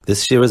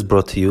This year is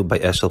brought to you by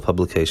Eshel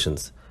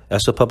Publications.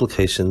 Eshel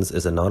Publications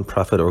is a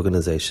non-profit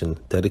organization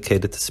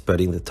dedicated to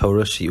spreading the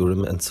Torah,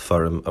 Shiurim, and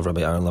Sefarim of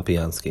Rabbi Aaron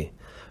Lapiansky.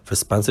 For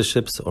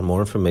sponsorships or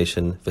more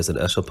information, visit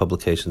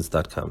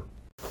eshelpublications.com.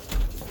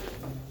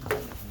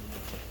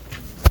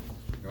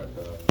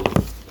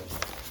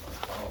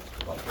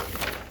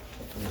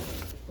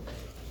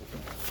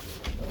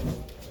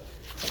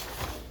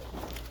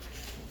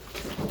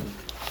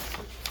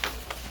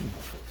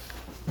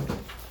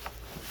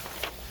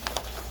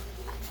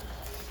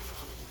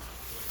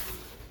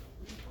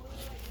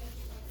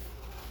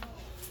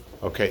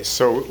 Okay,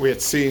 so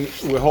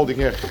we're holding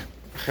here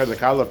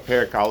Chelek Aleph,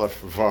 Perek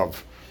Aleph,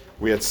 Vav.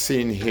 We had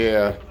seen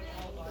here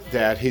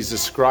that he's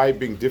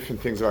describing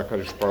different things about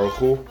HaKadosh Baruch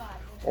Hu.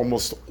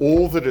 Almost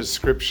all the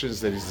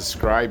descriptions that he's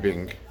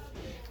describing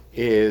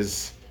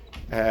is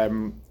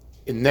in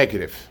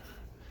negative.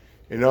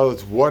 In other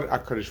words, what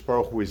HaKadosh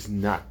Baruch Hu is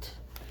not.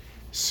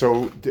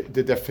 So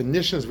the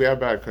definitions we have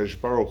about HaKadosh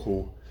Baruch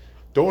Hu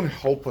don't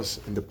help us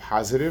in the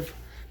positive.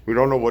 We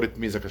don't know what it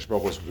means HaKadosh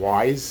Baruch Hu is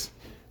wise.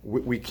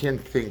 We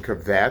can't think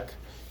of that,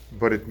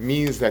 but it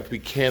means that we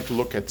can't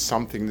look at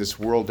something in this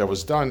world that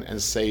was done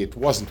and say it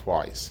wasn't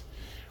wise.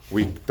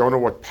 We don't know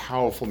what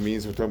powerful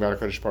means. We're talking about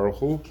HaKadosh Baruch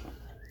Hu.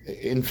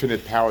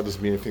 Infinite power doesn't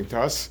mean anything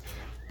to us,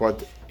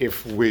 but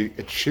if we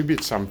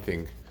attribute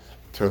something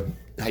to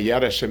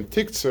Hayad HaShem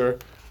Tiktzer,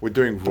 we're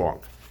doing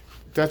wrong.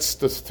 That's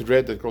the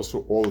thread that goes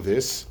through all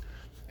this,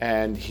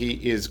 and he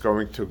is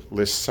going to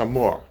list some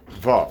more.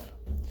 Vav.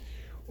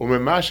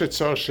 Umemash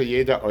etzor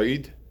sheyeda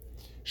oid.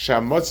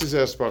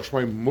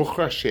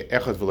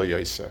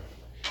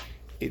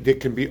 There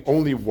can be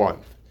only one.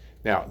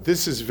 Now,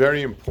 this is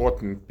very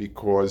important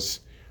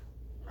because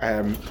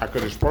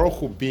HaKadosh Baruch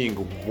Hu being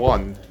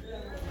one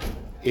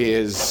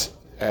is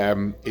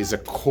a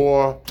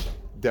core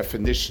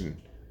definition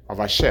of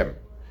Hashem.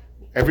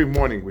 Every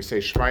morning we say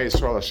Shema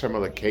Yisrael Hashem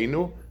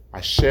Elokeinu,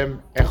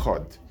 Hashem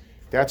Echad.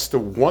 That's the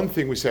one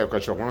thing we say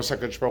HaKadosh Baruch Hu. When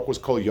HaKadosh Baruch Hu is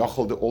called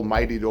Yachol, the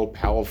Almighty, the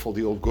All-Powerful,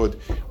 the All-Good,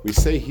 we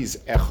say He's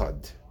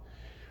Echad.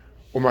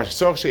 Now,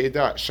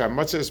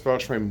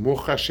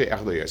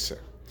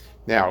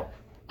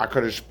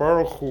 HaKadosh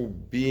Baruch Hu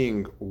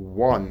being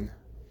one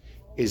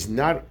is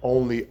not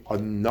only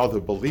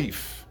another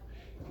belief,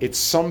 it's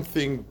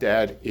something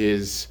that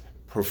is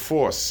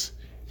perforce,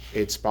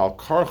 it's Bal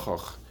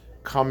Karchach,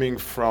 coming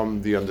from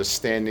the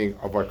understanding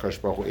of what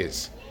HaKadosh Baruch Hu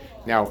is.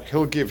 Now,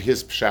 he'll give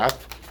his pshat,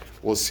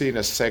 we'll see in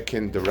a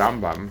second the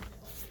Rambam.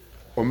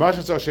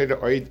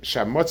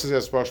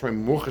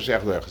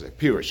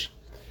 Pirush.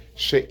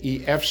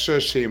 שאי אפשר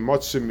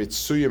שימוצו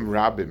מצויים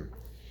רבים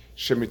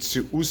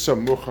שמציאוסה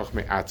מוכח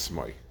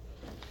מעצמוי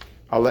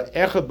אלא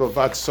אחד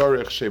בלבד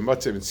צורך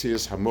שימוצו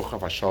מציאוס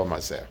המוכח השלום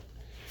הזה.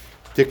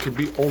 There can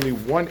be only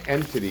one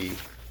entity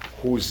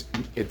whose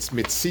its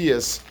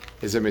mitzias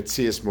is a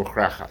mitzias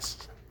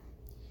mukhrachas.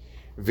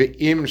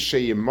 Ve'im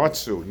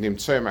sheyimotzu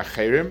nimtzoyim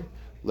acherim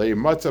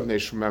le'yimotzav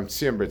neshumam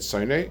tziyim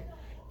b'tzoynei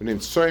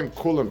v'nimtzoyim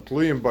kulam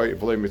tluyim boi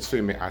v'lei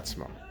mitzoyim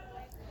me'atzmam.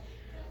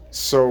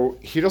 So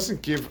he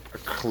doesn't give a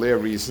clear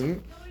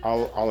reason.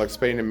 I'll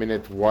explain in a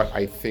minute what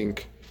I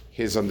think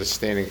his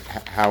understanding,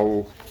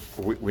 how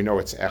we know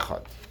it's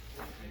echad.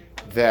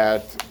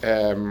 That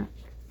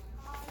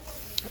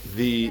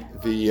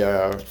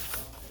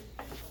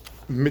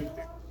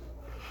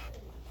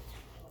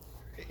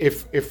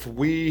if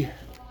we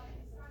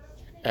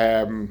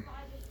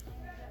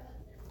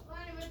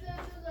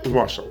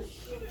Marshall,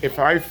 if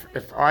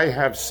I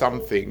have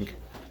something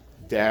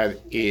that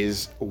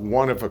is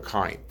one of a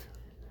kind.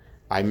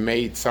 I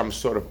made some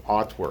sort of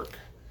artwork.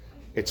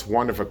 It's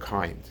one of a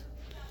kind.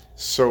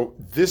 So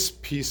this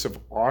piece of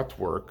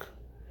artwork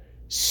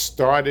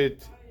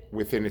started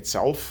within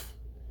itself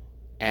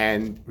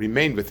and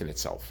remained within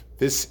itself.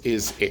 This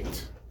is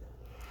it.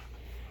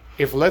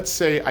 If, let's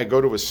say, I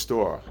go to a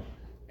store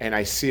and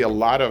I see a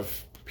lot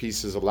of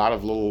pieces, a lot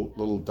of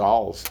little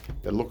dolls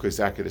that look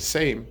exactly the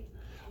same,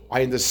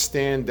 I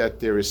understand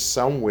that there is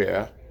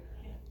somewhere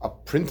a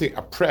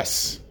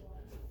press,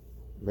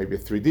 maybe a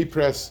 3D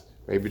press,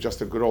 maybe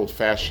just a good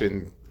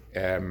old-fashioned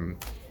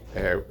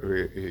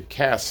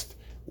cast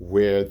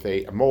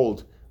a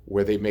mold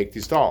where they make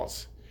these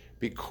dolls.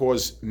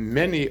 Because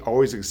many are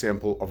always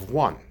example of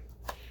one.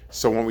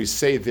 So when we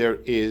say there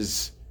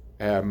is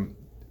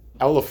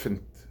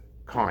elephant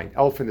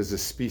is a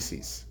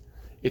species.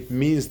 It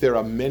means there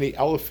are many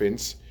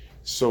elephants,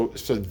 so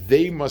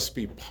they must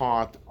be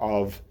part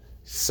of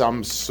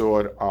some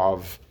sort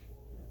of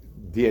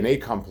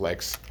DNA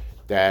complex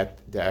that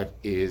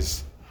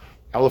is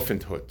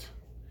elephanthood.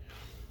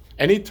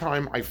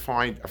 Anytime I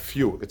find a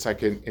few, it's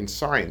like in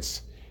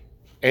science,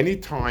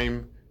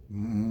 anytime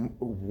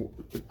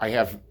I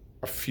have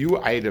a few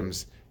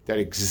items that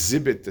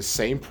exhibit the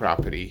same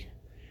property,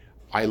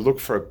 I look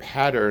for a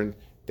pattern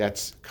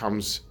that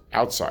comes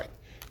outside.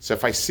 So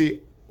if I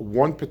see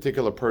one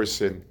particular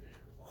person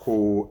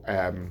who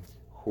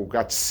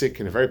got sick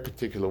in a very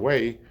particular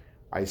way,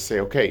 I say,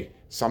 okay,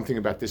 something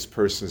about this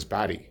person's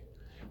body.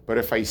 But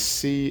if I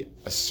see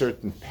a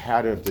certain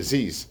pattern of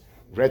disease,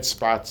 red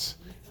spots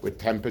with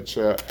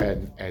temperature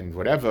and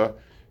whatever.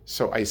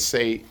 So I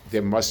say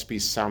there must be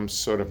some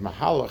sort of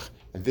mahalach,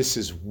 and this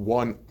is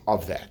one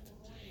of that.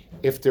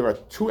 If there are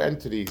two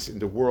entities in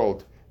the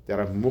world that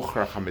are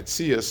mukhrach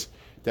hametzias,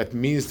 that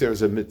means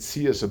there's a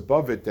metzias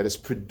above it that is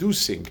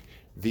producing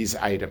these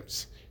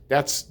items.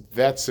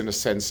 That's in a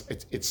sense,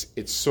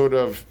 it's sort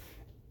of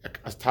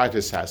a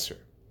Titus Hasser.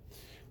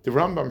 The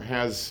Rambam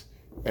has,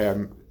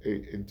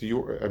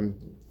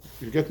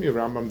 you get me a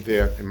Rambam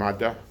there in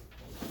Mada?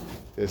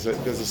 There's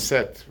a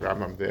set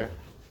Rambam there.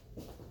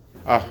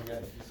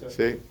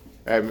 See?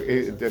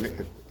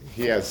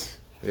 He has,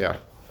 yeah.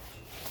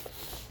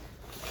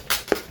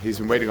 He's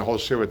been waiting a whole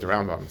shiur with the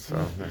Rambam, so.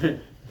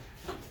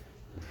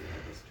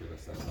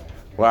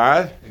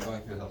 What?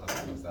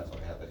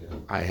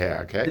 I hear,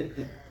 okay.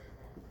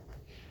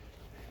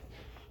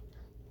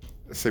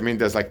 So I mean,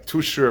 there's like two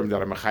shurim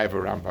that are mechayev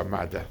Rambam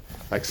Mada.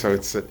 Like, so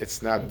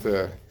it's not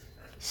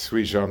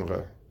sui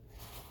genre.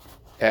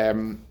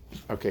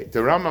 Okay, the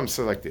Rambam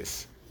says like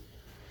this.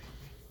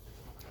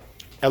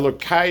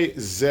 Elokai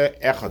ze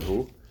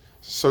echadu.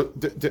 So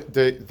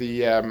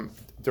the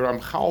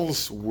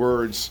Ramchal's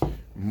words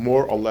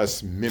more or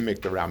less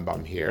mimic the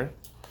Rambam here,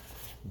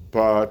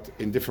 but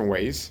in different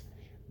ways.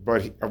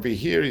 But over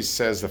here he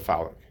says the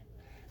following: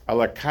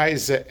 Elokai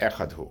ze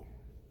echadu.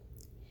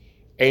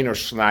 Eino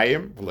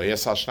shnayim v'lo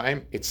yesal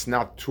shnayim. It's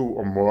not two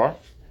or more.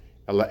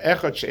 Ela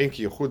echad she'en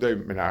ki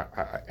yechudei min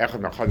echad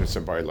mechad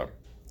nitzim ba'olam.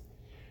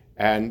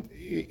 And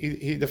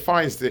he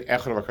defines the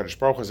Echad of HaKadosh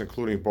Baruch Hu as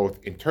including both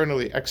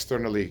internally,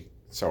 externally, and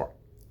so on.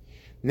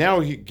 Now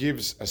he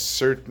gives a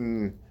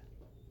certain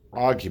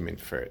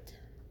argument for it.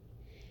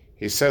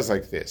 He says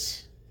like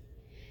this: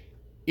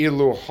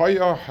 Ilu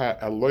hoya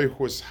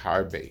ha'elohus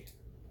harbe.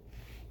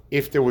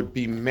 If there would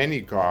be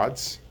many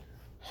gods,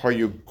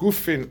 hoyu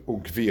gufin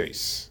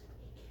ugviyos,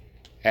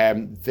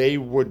 they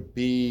would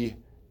be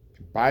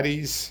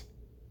bodies,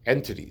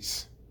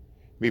 entities.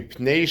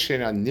 Mipnei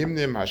she'eina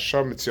nimnim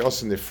Hashem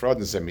mitzios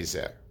nifraden ze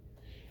mizeh,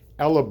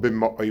 elo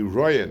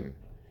b'ma'oroyin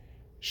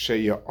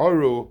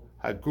she'yaoru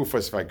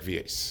hagufos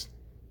v'agviyos.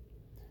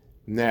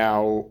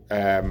 Now,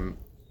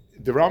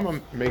 the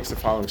Rambam makes the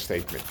following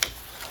statement: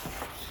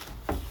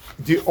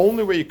 the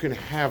only way you can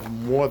have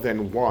more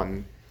than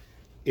one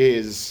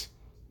is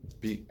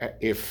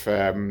if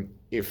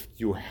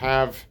you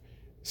have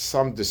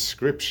some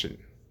description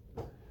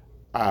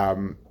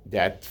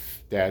that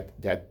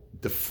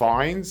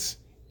defines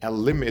and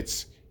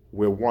limits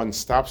where one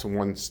stops and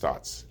one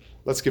starts.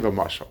 Let's give a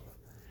mashal.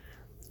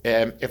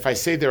 If I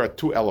say there are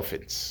two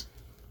elephants,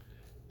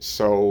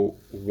 so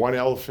one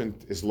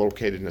elephant is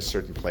located in a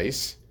certain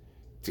place,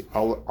 the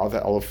other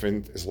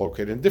elephant is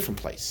located in a different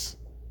place.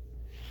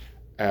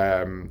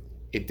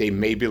 They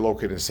may be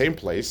located in the same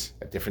place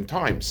at different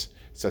times.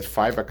 So at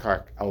 5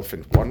 o'clock,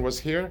 elephant 1 was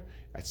here.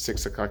 At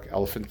 6 o'clock,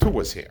 elephant 2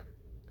 was here.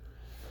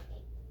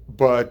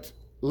 But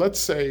let's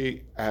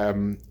say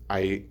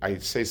I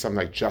say something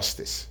like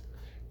justice.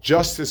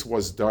 Justice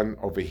was done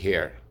over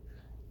here.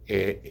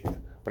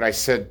 But I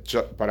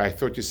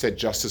thought you said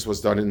justice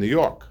was done in New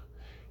York.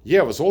 Yeah,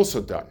 it was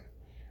also done.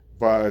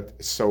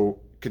 But so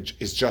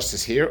is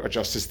justice here or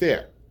justice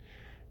there?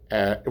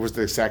 It was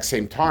the exact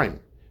same time.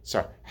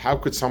 So how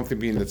could something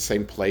be in the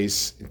same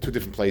place, in two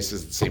different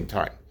places at the same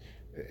time?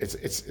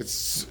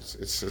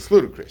 It's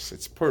ludicrous.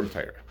 It's Purim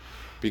Torah,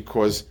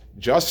 because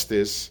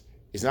justice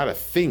is not a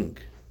thing.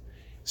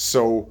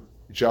 So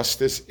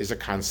justice is a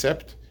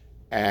concept,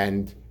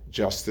 and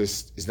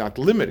justice is not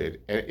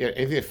limited.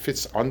 Anything that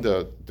fits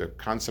under the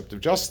concept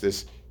of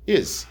justice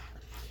is.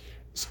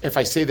 If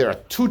I say there are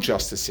two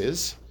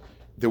justices,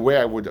 the way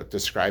I would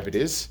describe it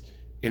is,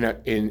 in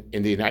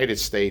the United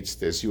States,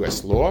 there's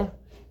U.S. law,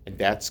 and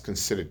that's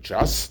considered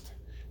just.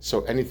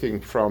 So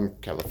anything from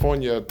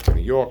California to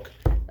New York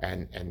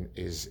and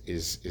is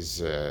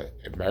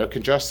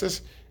American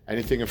justice.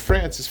 Anything in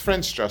France is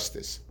French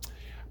justice.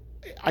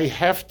 I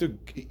have to,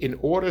 in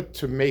order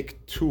to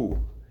make two.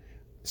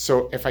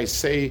 So if I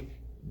say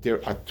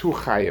there are two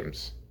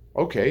chayims,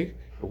 okay,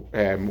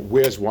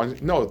 where's one?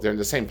 No, they're in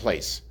the same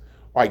place.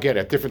 Oh, I get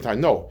it, at different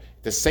time. No,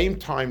 the same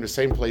time, the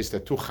same place. The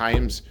two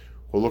chayims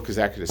will look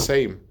exactly the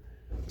same.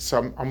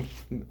 So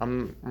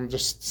I'm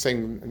just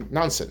saying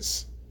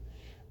nonsense,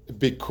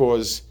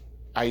 because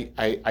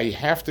I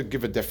have to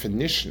give a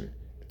definition.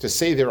 To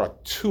say there are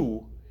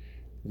two,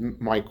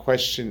 my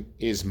question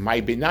is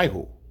my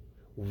binayhu.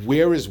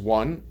 Where is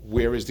one?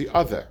 Where is the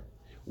other?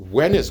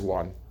 When is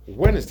one?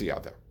 When is the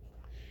other?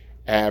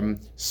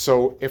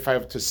 So if I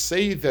have to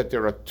say that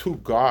there are two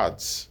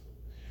gods,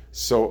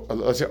 so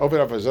let's say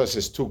Oved Avazah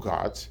says two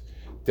gods,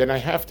 then I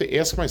have to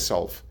ask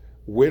myself,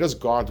 where does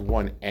God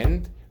 1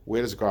 end?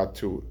 Where does God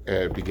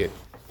 2 begin?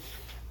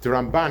 The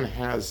Ramban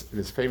has, in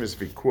his famous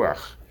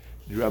Vikuach,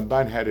 the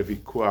Ramban had a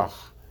Vikuach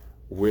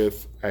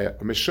with a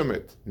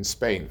Meshumit in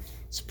Spain.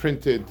 It's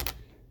printed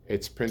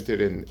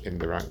in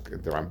the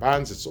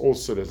Rambans. It's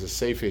also, there's a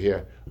sefer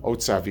here,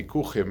 Otza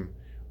Vikuchim,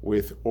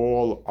 with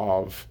all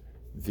of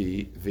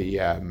the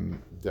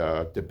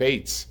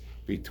debates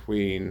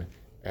between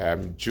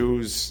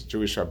Jews,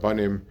 Jewish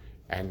Rabbanim,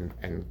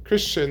 and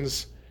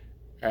Christians,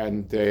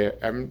 and they're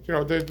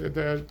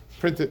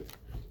printed.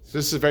 So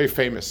this is very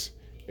famous.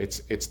 It's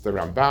the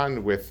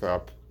Ramban with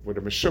a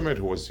Meshumit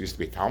who used to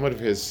be a Talmud of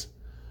his.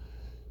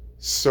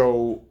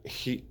 So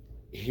the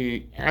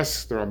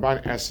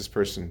Ramban asks this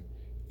person,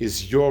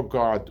 is your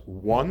God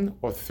one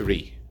or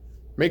three?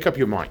 Make up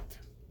your mind.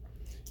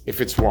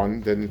 If it's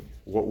one, then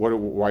why are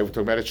we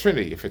talking about a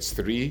trinity? If it's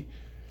three,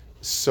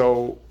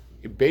 so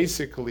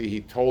basically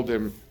he told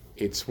him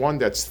it's one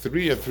that's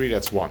three and three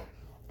that's one.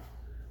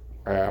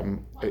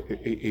 And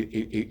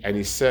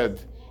he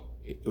said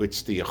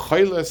it's the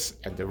Yechilas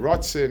and the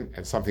Ratzin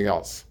and something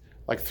else,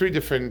 like three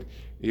different,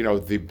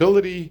 the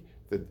ability,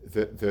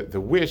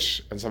 the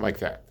wish, and something like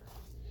that.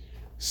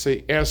 So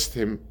he asked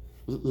him,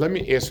 let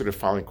me answer the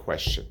following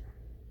question.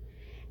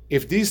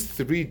 If these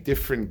three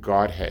different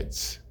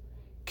Godheads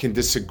can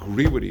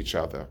disagree with each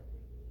other,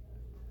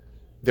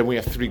 then we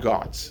have three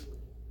gods.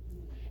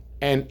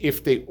 And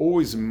if they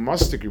always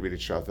must agree with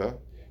each other,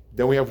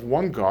 then we have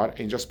one God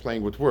and just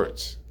playing with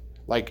words.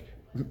 Like,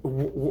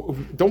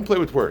 don't play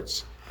with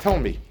words. Tell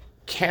me,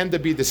 can there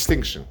be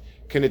distinction?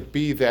 Can it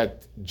be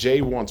that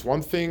J wants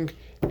one thing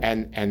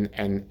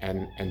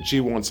and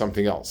G wants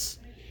something else?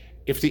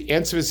 If the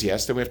answer is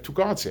yes, then we have two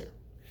gods here.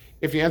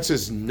 If the answer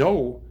is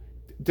no,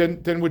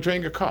 then we're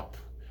draining a cup.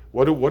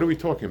 What are we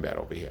talking about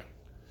over here?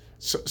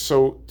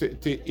 So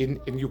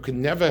you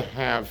can never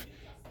have,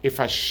 if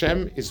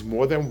Hashem is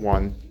more than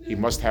one, he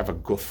must have a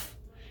guf.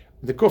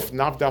 The guf,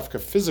 not dafka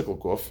physical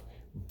guf,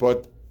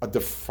 but a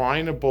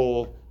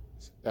definable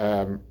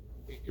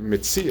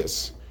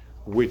mitzias,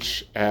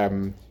 which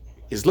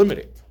is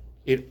limited.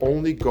 It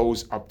only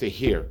goes up to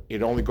here.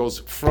 It only goes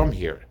from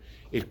here.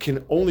 It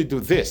can only do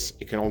this.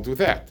 It can only do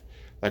that.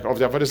 Like of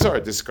the Avodah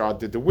Zarah, this God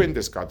did the wind,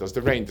 this God does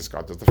the rain, this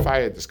God does the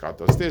fire, this God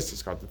does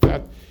this God does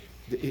that.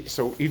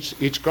 So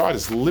each God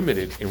is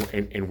limited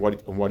in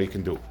what he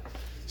can do.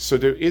 So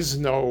there is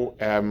no.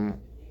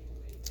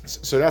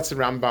 So that's the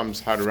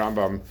Rambam's how the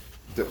Rambam.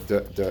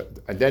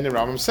 And then the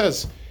Rambam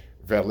says,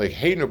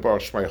 "Ve'leheinu bar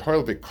shmei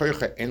hoil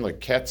v'koicha en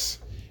leketz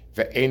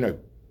ve'enu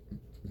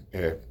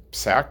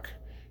psak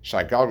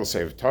shagal will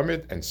save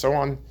tamid," and so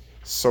on.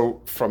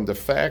 So from the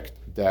fact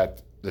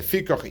that the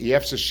fikach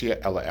yefse shia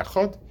ela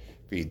echad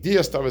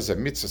v'idiyas tavas a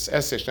mitzvahs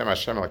eseh shem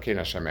Hashem alakein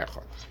Hashem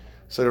echad.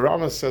 So the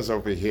Rambam says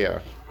over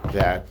here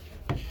that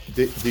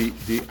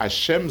the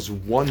Hashem's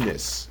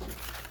oneness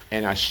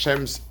and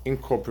Hashem's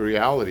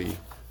incorporeality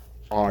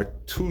are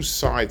two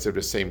sides of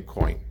the same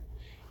coin.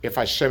 If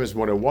Hashem is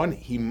more than one,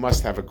 he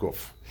must have a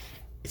guf.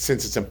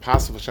 Since it's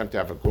impossible for Hashem to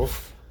have a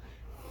guf,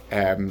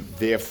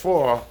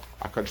 therefore,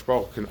 HaKadosh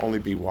Baruch Hu can only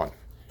be one.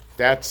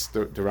 That's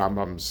the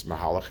Rambam's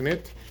mahalach in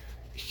it.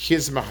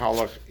 His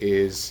mahalach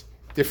is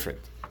different.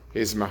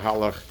 His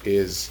mahalach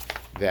is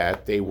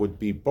that they would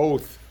be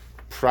both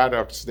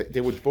products, they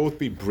would both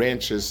be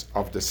branches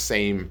of the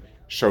same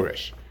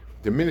shoresh.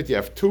 The minute you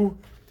have two,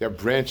 they're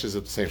branches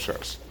of the same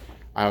shoresh.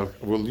 I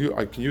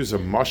can use a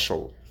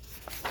mashal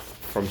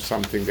from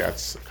something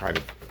that's kind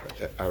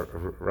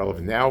of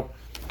relevant now.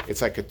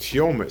 It's like a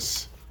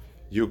tiomus.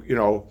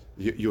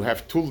 You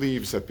have two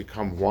leaves that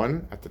become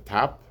one at the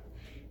top.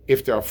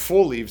 If there are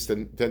four leaves,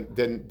 then they're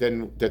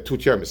two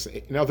tiomus.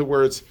 In other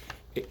words,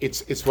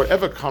 it's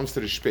whatever comes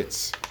to the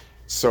spitz.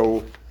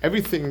 So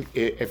everything,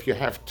 if you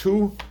have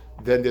two,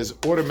 then there's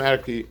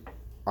automatically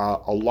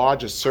a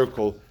larger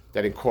circle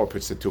that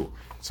incorporates the two.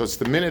 So it's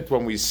the minute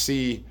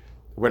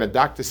when a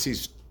doctor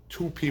sees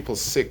two people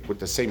sick with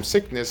the same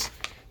sickness,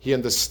 he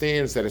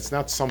understands that it's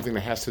not something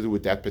that has to do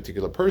with that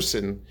particular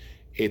person.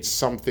 It's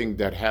something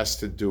that has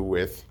to do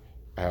with,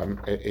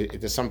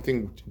 there's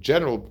something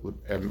general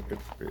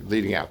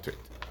leading out to it.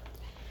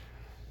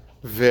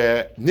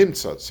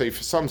 V'nimtza, so he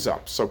sums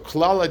up. So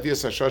klal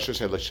ideas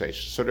hashoshesh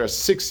eleshesh. So there are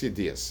 6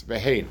 ideas.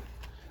 V'hein,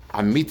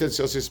 amitas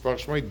yosis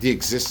baruch shmoi, the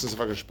existence of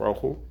HaKadosh Baruch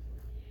Hu.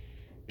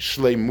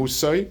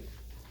 Shleimusai,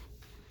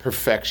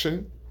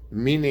 perfection,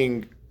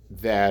 meaning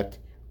that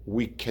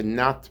we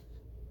cannot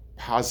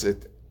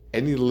posit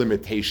any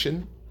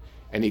limitation,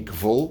 any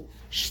gvul.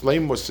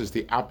 Shleimus is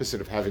the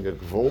opposite of having a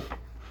gvul.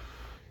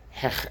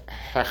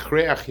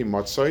 Hechreach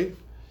himotzoi,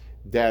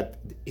 that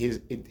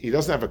he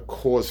doesn't have a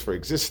cause for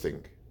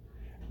existing.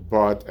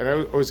 But, and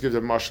I always give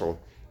the mashal,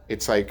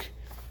 it's like,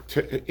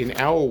 in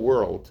our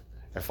world,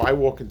 if I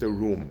walk into a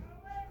room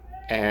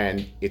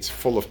and it's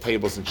full of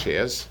tables and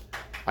chairs,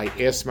 I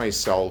ask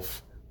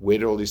myself, where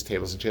did all these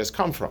tables and chairs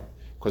come from?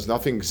 Because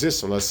nothing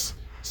exists unless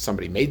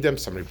somebody made them,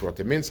 somebody brought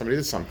them in, somebody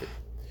did something.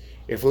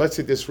 If, let's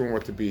say, this room were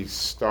to be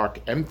stark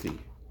empty,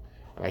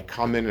 and I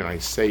come in and I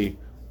say,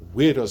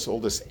 where does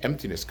all this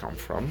emptiness come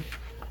from?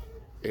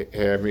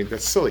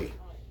 That's silly.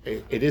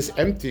 It is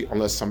empty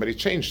unless somebody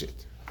changed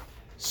it.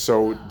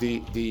 So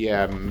the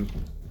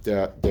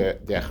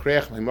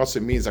achrech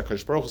mimotze means that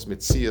HaKadosh Baruch Hu's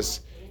mitzias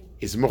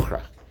is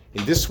muchrach.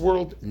 In this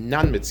world,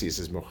 non-mitzias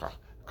is muchrach.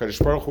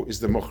 HaKadosh Baruch Hu is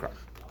the muchrach.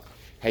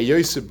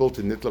 Hayoyse built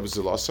in nitlav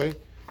zelosei.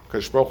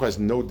 HaKadosh Baruch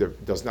Hu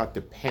does not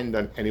depend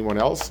on anyone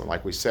else, and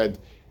like we said,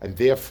 and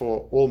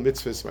therefore all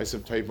mitzvahs,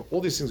 ma'asim tovim, all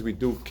these things we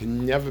do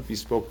can never be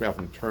spoken about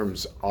in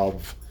terms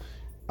of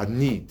a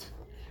need.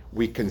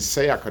 we can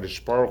say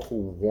HaKadosh Baruch Hu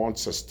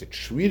wants us to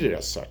treat it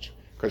as such.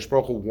 HaKadosh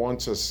Baruch Hu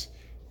wants us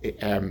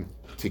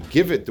to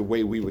give it the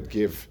way we would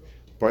give,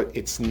 but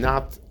it's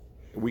not,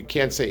 we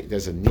can't say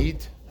there's a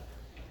need.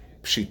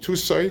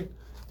 Pshitusoi,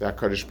 that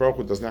HaKadosh Baruch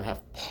Hu does not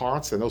have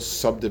parts and no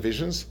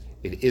subdivisions.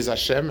 It is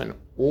Hashem, and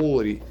all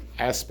the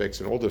aspects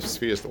and all the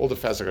spheres, all the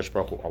facets of HaKadosh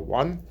Baruch Hu are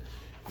one.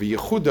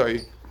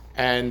 V'yichudoi,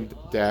 and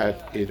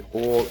that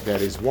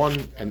is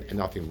one and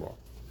nothing more.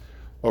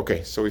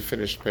 Okay, so we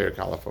finished Perek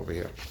Aleph over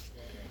here.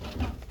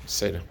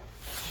 Seder.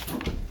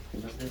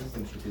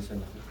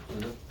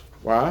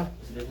 What?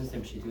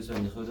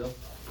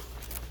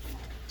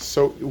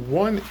 So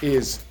one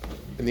is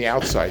in the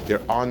outside.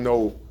 There are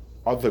no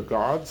other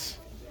gods.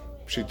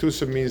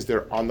 Pshitusa means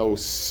there are no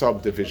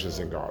subdivisions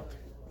in God.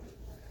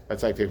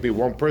 That's like there could be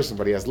one person,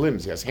 but he has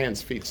limbs, he has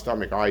hands, feet,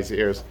 stomach, eyes,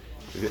 ears.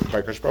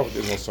 By HaKadosh Baruch Hu,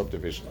 there's no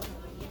subdivision.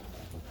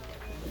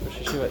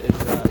 Is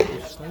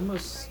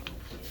Shleimus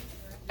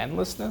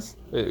endlessness?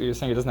 You're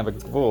saying it doesn't have a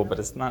goal, but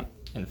it's not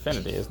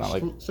infinity. It's not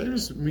like...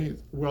 Shleimus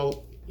means,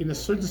 well, in a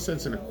certain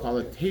sense, in a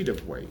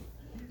qualitative way.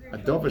 A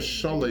Dova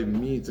Shalom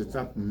means it's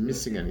not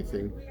missing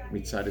anything.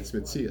 Mitzad, it's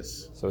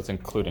Metzias. So it's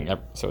including...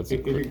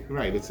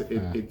 Right.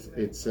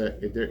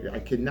 I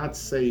cannot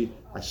say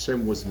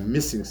Hashem was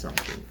missing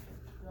something.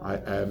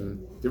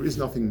 There is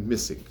nothing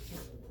missing.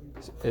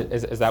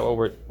 Is that what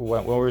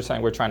we're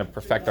saying? We're trying to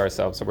perfect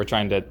ourselves, so we're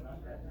trying to...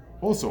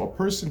 Also, a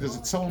person, does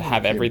it tell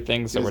have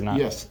everything, so we're not...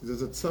 Yes,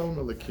 there's a tzelem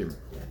elikim.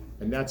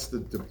 And that's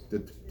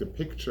the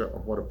picture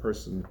of what a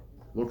person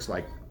looks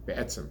like,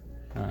 be'etzem.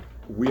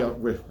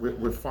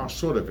 We're far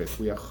short of it.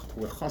 We're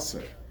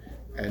chaser.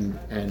 And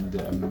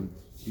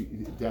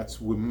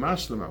that's, we're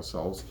mashlim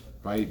ourselves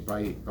by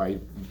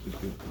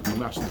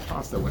mashlim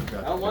parts that went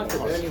back. I don't want it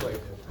anyway.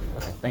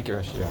 Okay, thank you,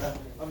 Rashi.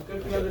 I'm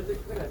good for another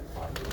 6 minutes.